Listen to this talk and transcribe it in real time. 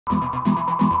Ladies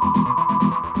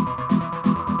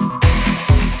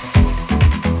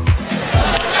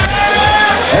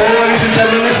and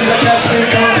gentlemen, this is a catch weight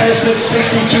contest at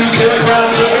 62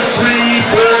 kilograms over 3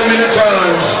 4-minute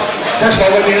rounds. First of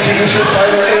all, let me introduce your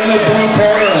fighter in the blue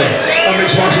corner. A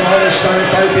mixed martial artist standing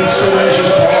 5 feet 7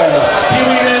 inches tall. He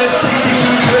weighed in at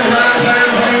 62 kilograms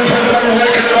and brings with a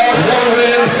record of 1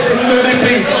 win, no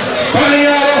defeats. Fighting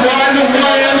out of the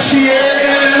YMCA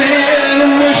and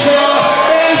in Russia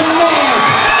is Mark.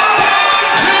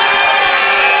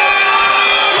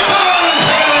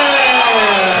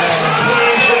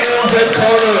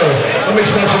 A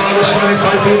mixed martial artist standing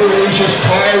 5 feet 8 inches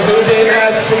tall, weighed in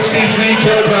at 63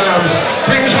 kilograms.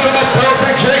 Brings with him a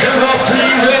perfect record of 3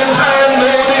 wins and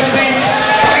no defeats.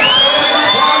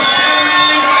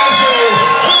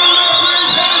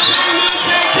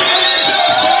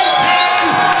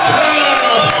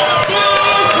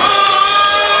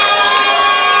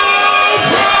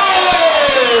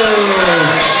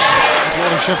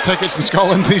 Shift tickets to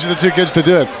Scotland. These are the 2 kids to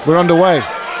do it. We're underway.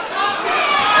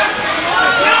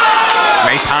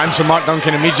 Nice hands from Mark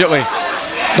Duncan immediately.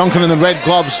 Duncan in the red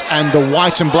gloves and the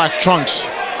white and black trunks.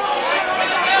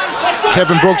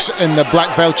 Kevin Brooks in the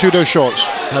black veil judo shorts.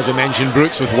 As we mentioned,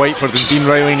 Brooks with Whiteford and Dean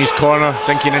Riley in his corner.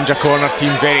 Dinky Ninja corner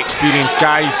team, very experienced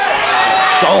guys.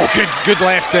 Oh, good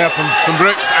left there from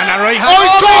Brooks, and a right hand. Oh,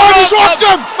 he's got him! He's rocked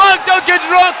him! Mark Duncan's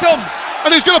rocked him!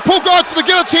 And he's going to pull guard for the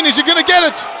guillotine. Is he going to get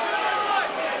it?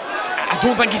 I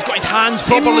don't think he's got his hands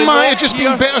properly. He might have just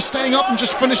been better staying up and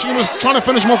just finishing him with, trying to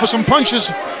finish him off with some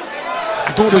punches. I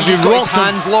don't think he's got his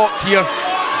hands locked here.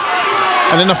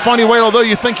 And in a funny way, although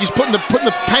you think he's putting the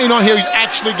pain on here, he's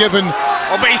actually given.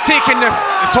 Oh, but he's taking the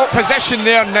top position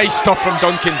there. Nice stuff from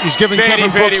Duncan. He's giving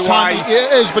Kevin Brooks time.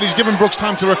 It is, but he's given Brooks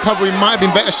time to recover. He might have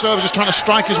been better served, just trying to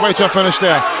strike his way to a finish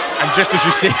there. And just as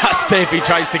you say that, Steph, he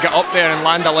tries to get up there and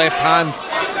land a left hand.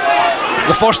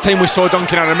 The first time we saw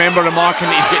Duncan, I remember remarking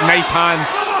that he's got nice hands.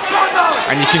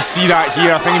 And you can see that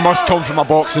here. I think he must come from a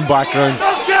boxing background.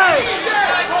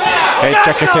 Head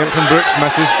kick attempt from Brooks,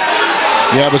 misses.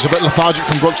 Yeah, it was a bit lethargic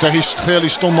from Brooks there. He's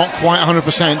clearly still not quite 100%.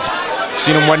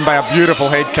 Seen him win by a beautiful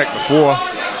head kick before.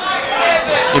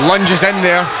 He lunges in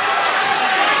there.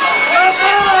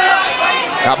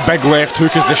 That big left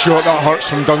hook is the shot that hurts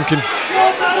from Duncan.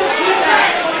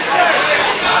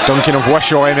 Duncan of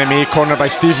Wishaw MMA, cornered by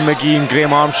Stephen McGee and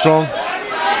Graham Armstrong.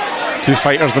 2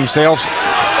 fighters themselves.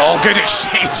 Oh, good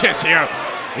exchanges here.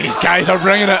 These guys are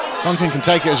bringing it. Duncan can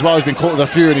take it as well. He's been caught with a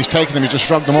few and he's taken them. He's just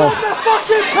shrugged them off.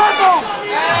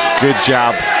 Good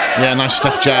jab. Yeah, nice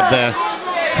stiff jab there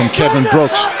from Kevin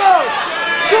Brooks.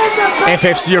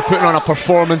 FFC are putting on a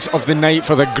performance of the night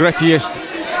for the grittiest,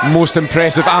 most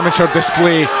impressive amateur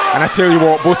display. And I tell you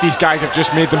what, both these guys have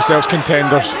just made themselves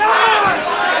contenders.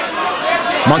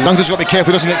 Mark Duncan's got to be careful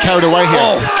he doesn't get carried away here.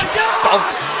 Oh, good stuff.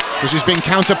 Because he's being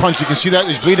counter-punched. You can see that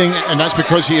he's bleeding, and that's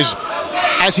because he is,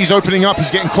 as he's opening up,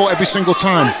 he's getting caught every single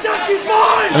time.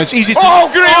 And it's easy to... Oh,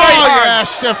 great right hand! Yeah,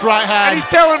 stiff right hand. And he's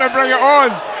telling him to bring it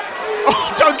on.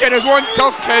 Oh, Duncan is one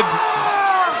tough kid.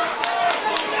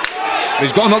 He's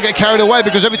got to not get carried away,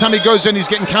 because every time he goes in, he's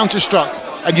getting counter-struck.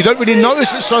 And you don't really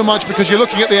notice it so much because you're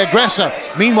looking at the aggressor.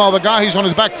 Meanwhile, the guy who's on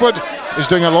his back foot is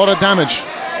doing a lot of damage.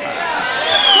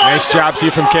 Nice jabs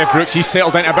here from Kev Brooks. He's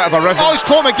settled into a bit of a rhythm. Oh, he's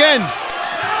caught him again.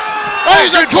 Oh,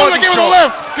 he's caught him again with the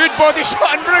left. Good body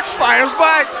shot, and Brooks fires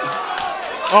back.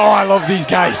 Oh, I love these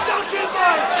guys.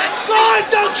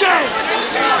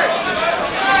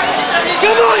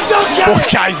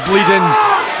 Both guys bleeding,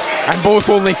 and both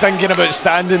only thinking about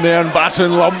standing there and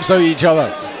battering lumps out each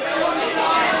other.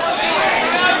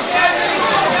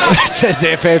 This is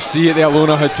FFC at the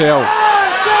Alona Hotel.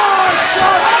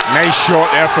 Nice shot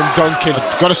there from Duncan.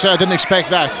 I've got to say, I didn't expect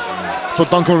that. I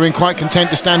thought Duncan would have been quite content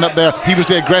to stand up there. He was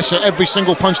the aggressor. Every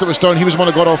single punch that was thrown, he was the one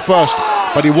who got off first.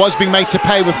 But he was being made to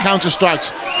pay with counter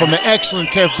strikes from the excellent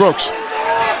Kev Brooks.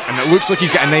 And it looks like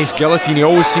he's got a nice guillotine. He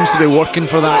always seems to be working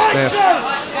for that, Steph.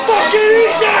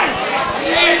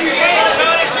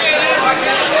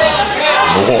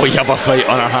 Oh, you have a fight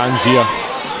on our hands here.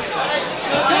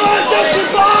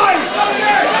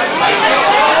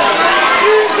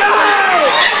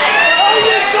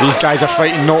 These guys are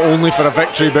fighting not only for a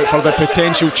victory, but for the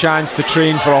potential chance to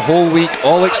train for a whole week,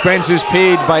 all expenses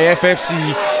paid by FFC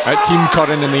at Team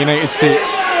Curran in the United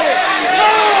States.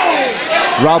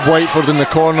 Rob Whiteford in the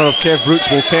corner of Kev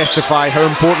Brooks will testify how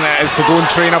important it is to go and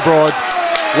train abroad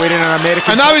wearing an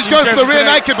American. And now he's going for the rear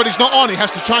naked, but he's not on. He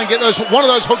has to try and get one of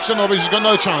those hooks in, otherwise he's got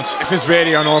no chance. This is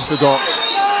very unorthodox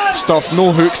stuff. No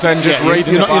hooks in, just right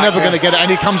in the back. You're never going to get it, and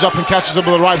he comes up and catches him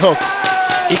with the right hook.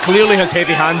 He clearly has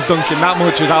heavy hands, Duncan. That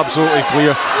much is absolutely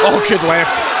clear. Oh, good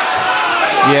left.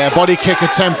 Yeah, body kick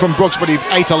attempt from Brooks, but he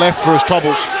ate a left for his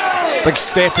troubles. Big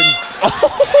stepping.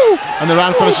 And the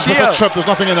round finishes with a trip. There's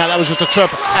nothing in that. That was just a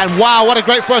trip. And wow, what a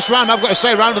great first round. I've got to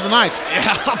say, round of the night.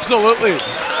 Yeah, absolutely.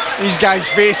 These guys'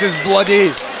 faces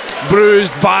bloody,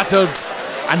 bruised, battered,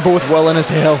 and both willing as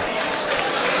hell.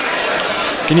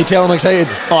 Can you tell I'm excited?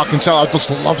 Oh, I can tell. I'd just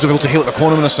love to be able to hear what the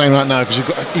cornermen are saying right now, because you've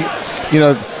got, you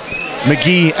know,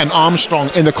 McGee and Armstrong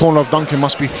in the corner of Duncan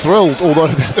must be thrilled, although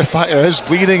the fighter is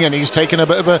bleeding and he's taken a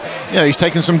bit of a, he's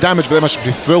taken some damage, but they must be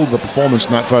thrilled with the performance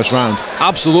in that first round.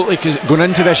 Absolutely, because going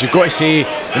into this, you've got to say,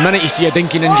 the minute you see a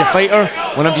dinky ninja fighter,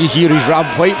 whenever you hear he's Rob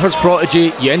Whiteford's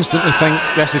protege, you instantly think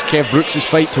this is Kev Brooks'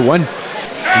 fight to win.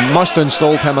 You must have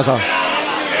installed him as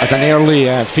an early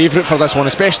favourite for this one,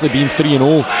 especially being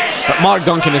 3-0. But Mark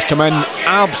Duncan has come in,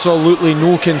 absolutely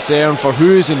no concern for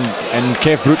who's in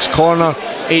Kev Brooks' corner.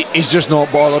 He's just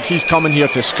not bothered. He's coming here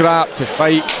to scrap, to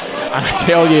fight, and I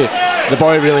tell you, the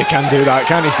boy really can do that,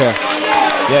 can't he, Steph?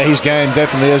 Yeah, he's game,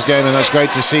 definitely is game, and that's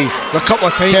great to see. A couple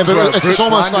of times where Brooks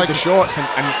almost landed the shots and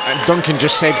Duncan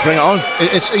just said, bring it on.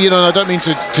 It's, and I don't mean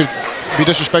to be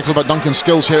disrespectful about Duncan's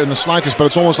skills here in the slightest, but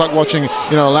it's almost like watching, a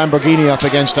Lamborghini up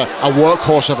against a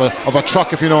workhorse of a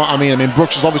truck, if you know what I mean. I mean,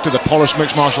 Brooks is obviously the polished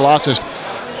mixed martial artist,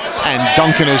 and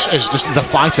Duncan is just the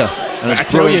fighter. And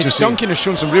it's brilliant to see. Duncan has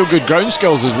shown some real good ground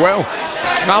skills as well.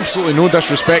 And absolutely no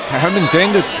disrespect to him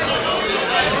intended.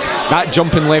 That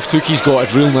jumping left hook he's got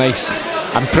is real nice.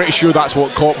 I'm pretty sure that's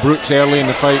what caught Brooks early in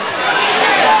the fight.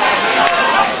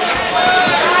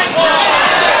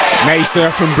 Nice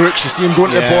there from Brooks. You see him going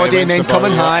to the body and then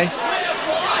coming high.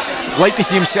 Like to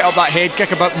see him set up that head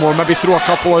kick a bit more, maybe throw a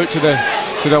couple out to the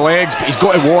legs, but he's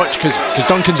got to watch because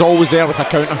Duncan's always there with a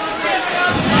counter.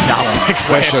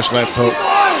 Vicious left hook.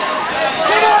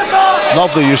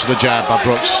 Love the use of the jab by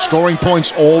Brooks. Scoring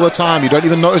points all the time. You don't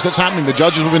even notice that's happening. The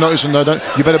judges will be noticing. You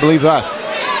better believe that.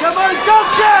 Come on,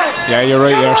 Duncan! Yeah, you're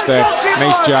right there, Steph.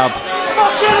 Nice jab.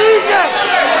 Fucking easy!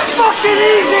 Fucking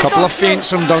easy! Couple of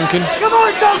feints from Duncan. Come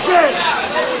on, Duncan!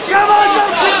 Come on,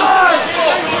 Duncan, man!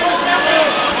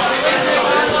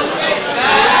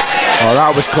 Oh,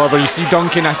 that was clever. You see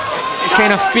Duncan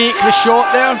kind of fake the shot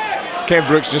there. Kev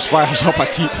Brooks just fires up a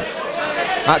teep.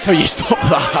 That's how you stop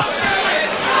that.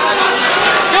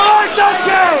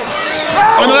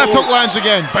 And the left hook lands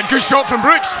again. But good shot from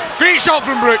Brooks. Great shot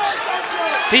from Brooks.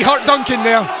 He hurt Duncan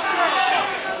there.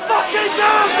 Fucking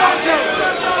down, Duncan!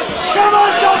 Come on,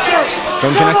 Duncan!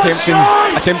 Duncan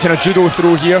attempting a judo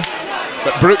throw here.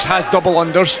 But Brooks has double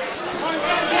unders.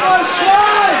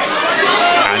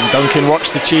 And Duncan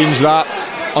works to change that.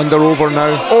 Under over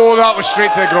now. Oh, that was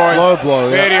straight to the groin. Low blow.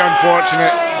 Very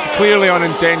unfortunate. Clearly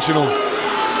unintentional.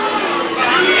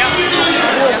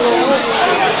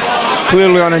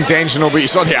 Clearly unintentional, but you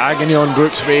saw the agony on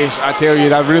Brooks' face. I tell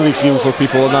you, I really feel for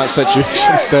people in that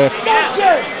situation, Steph.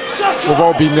 We've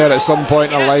all been there at some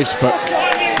point in our lives, but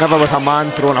never with a man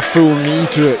throwing a full knee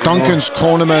to it. Duncan's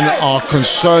cornermen are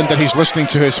concerned that he's listening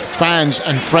to his fans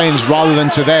and friends rather than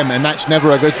to them, and that's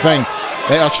never a good thing.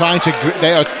 They are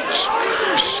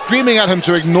screaming at him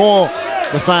to ignore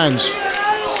the fans.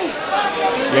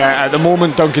 Yeah, at the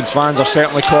moment Duncan's fans are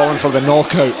certainly calling for the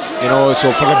knockout,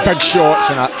 so for the big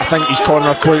shots, and I think his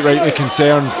corner quite rightly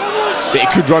concerned that he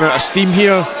could run out of steam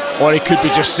here, or he could be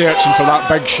just searching for that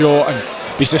big shot and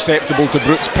be susceptible to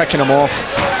Brooks picking him off.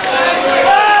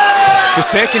 It's the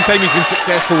second time he's been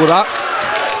successful with that.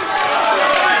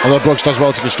 Although Brooks does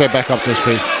well to go straight back up to his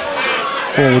feet.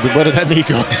 Oh, where did that knee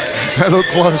go? That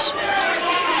looked close.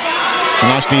 A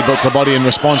nice knee built to the body in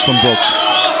response from Brooks.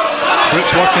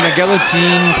 Brooks working a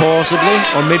guillotine possibly,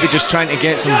 or maybe just trying to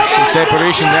get some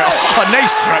separation there. Oh,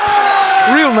 nice trip.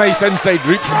 Real nice inside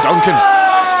route from Duncan.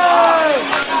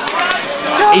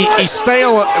 His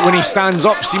style when he stands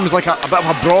up seems like a bit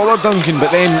of a brawler, Duncan,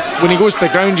 but then when he goes to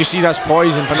the ground you see this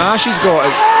poise and panache he's got.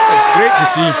 It's great to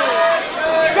see.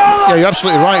 Yeah, you're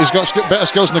absolutely right. He's got better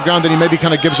skills on the ground than he maybe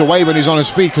kind of gives away when he's on his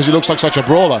feet, because he looks like such a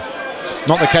brawler.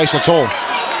 Not the case at all.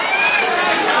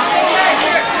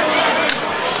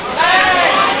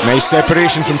 Nice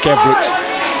separation from Kev Brooks.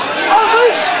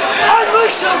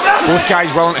 Both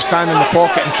guys willing to stand in the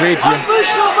pocket and trade here.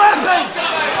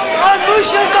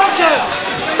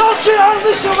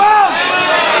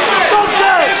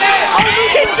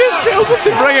 He just tells him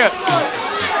to bring it.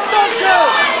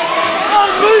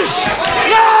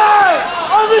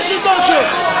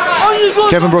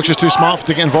 Kevin Brooks is too smart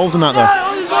to get involved in that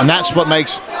though, and that's what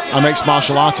makes a mixed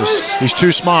martial artist. He's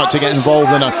too smart to get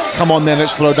involved in a come on then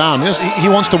let's throw down. He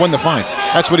wants to win the fight.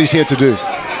 That's what he's here to do.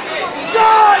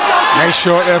 Nice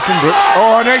shot there from Brooks.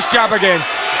 Oh, nice jab again.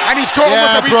 And he's caught him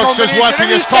with a wee Brooks is working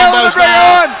his combos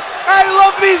now. I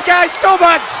love these guys so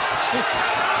much.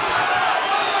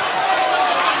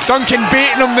 Duncan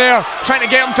baiting him there, trying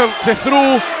to get him to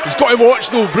throw. He's got to watch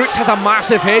though, Brooks has a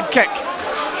massive head kick.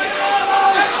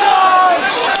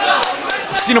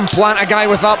 I've seen him plant a guy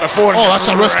with that before. Oh, that's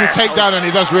a risky takedown, and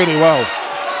he does really well.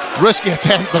 Risky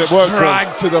attempt, but it worked.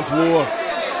 Dragged to the floor.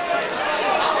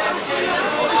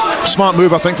 Smart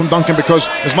move, I think, from Duncan, because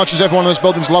as much as everyone in this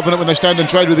building's loving it when they stand and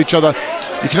trade with each other,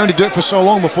 you can only do it for so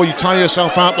long before you tire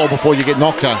yourself out or before you get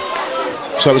knocked out.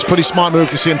 So it was a pretty smart move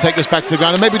to see him take this back to the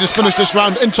ground and maybe just finish this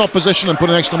round in top position and put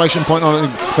an exclamation point on it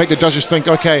and make the judges think,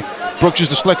 okay, Brooks is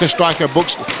the slicker striker.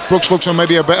 Brooks looks on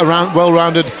maybe a better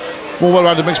well-rounded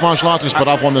mixed martial artist, but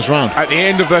I've won this round. At the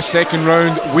end of this second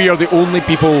round, we are the only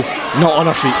people not on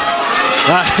our feet.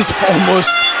 That is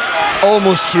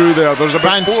almost true there. There's a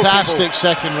fantastic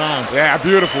second round. Yeah,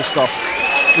 beautiful stuff.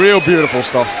 Real beautiful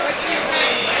stuff.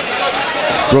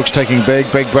 Brooks taking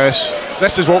big breaths.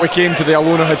 This is what we came to the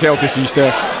Alona Hotel to see,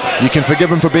 Steph. You can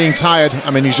forgive him for being tired. I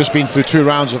mean, he's just been through 2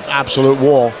 rounds of absolute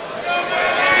war.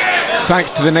 Thanks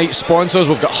to the night sponsors,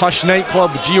 we've got Hush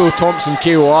Nightclub, Geo Thompson,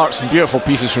 KO Art, some beautiful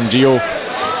pieces from Geo.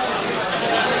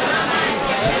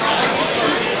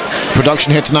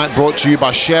 Production here tonight brought to you by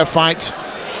Share Fight,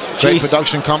 great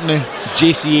production company.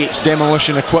 JCH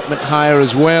Demolition Equipment Hire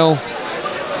as well.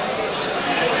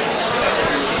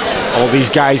 All these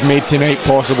guys made tonight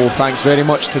possible, thanks very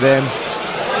much to them.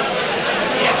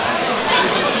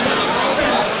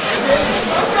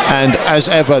 And as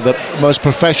ever, the most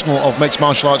professional of mixed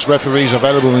martial arts referees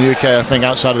available in the UK, I think,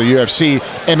 outside of the UFC,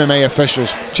 MMA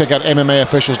Officials. Check out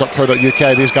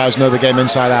MMAofficials.co.uk. These guys know the game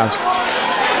inside out.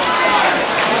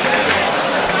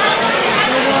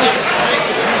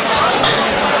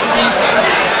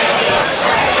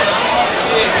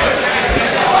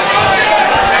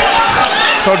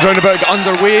 Third round about to get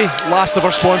underway. Last of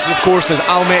our sponsors, of course, is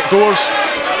Almet Doors.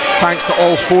 Thanks to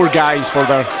all 4 guys for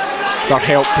their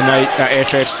help tonight at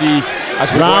FFC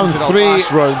as we go into the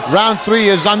last round. Round 3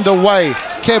 is underway.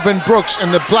 Kevin Brooks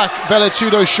in the black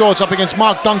Velitudo shorts up against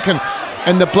Mark Duncan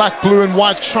in the black, blue and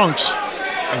white trunks.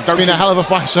 And it's been a hell of a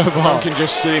fight so far. Duncan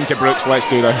just saying to Brooks, let's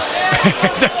do this.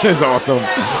 This is awesome.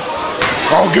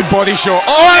 Oh, good body shot.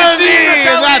 Oh, and a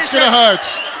knee, and that's going to hurt.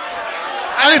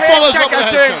 And he follows up with a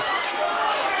head kick.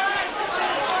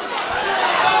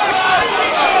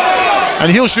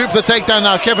 And he'll shoot for the takedown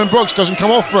now. Kevin Brooks doesn't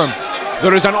come off for him.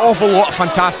 There is an awful lot of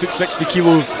fantastic 62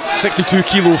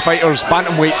 kilo fighters,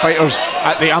 bantamweight fighters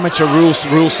at the amateur rule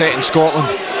set in Scotland.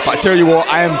 But I tell you what,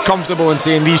 I am comfortable in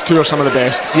saying these 2 are some of the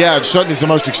best. Yeah, it's certainly the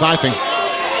most exciting.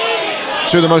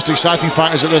 2 of the most exciting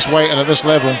fighters at this weight and at this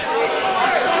level.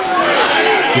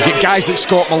 You've got guys like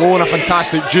Scott Malone, a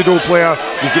fantastic judo player.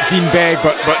 You've got Dean Begg,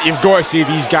 but you've got to say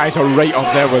these guys are right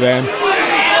up there with them.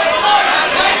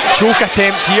 Choke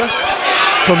attempt here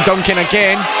from Duncan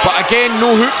again, but again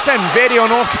no hooks in, very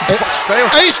unorthodox style.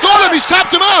 He's got him, he's tapped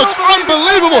him out,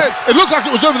 unbelievable. It looked like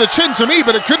it was over the chin to me,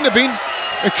 but it couldn't have been.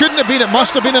 It couldn't have been, it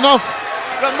must have been enough.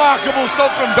 Remarkable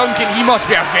stuff from Duncan, he must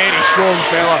be a very strong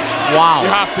fella. Wow. You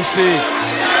have to say.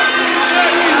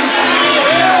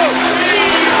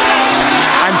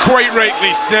 And quite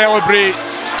rightly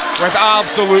celebrates with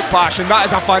absolute passion. That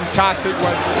is a fantastic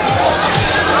win.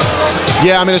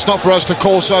 Yeah, I mean, it's not for us to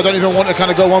call, so I don't even want to kind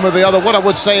of go one with the other. What I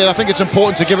would say is I think it's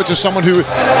important to give it to someone who would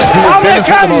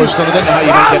benefit the most, and I don't know how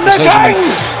you make that decision.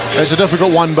 It's a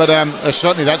difficult one, but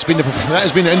certainly that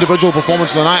has been the individual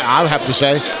performance of the night, I would have to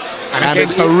say. And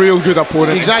against a real good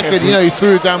opponent. Exactly, you know, he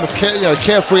threw it down with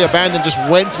carefree abandon, just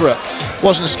went for it.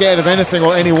 Wasn't scared of anything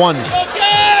or anyone.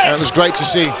 It was great to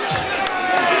see.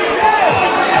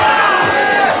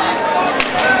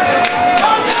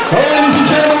 Ladies and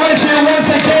gentlemen, let's hear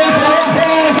once again for our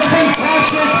applause, a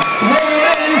fantastic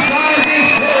war inside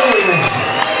this cage.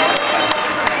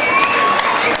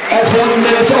 At 1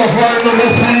 minute of round number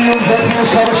 3, Duncan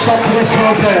has got to stop to this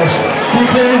contest.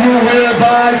 Declaring you winner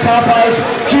by tap out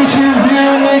due to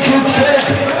rear naked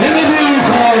choke in the blue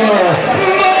corner.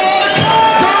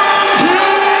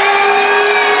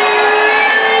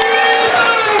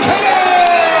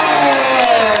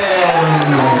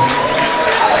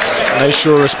 Nice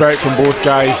show of respect from both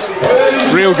guys.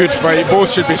 Real good fight.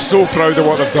 Both should be so proud of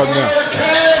what they've done there.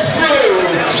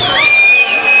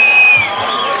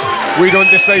 We don't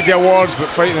decide the awards,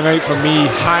 but fight of the night for me,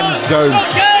 hands down.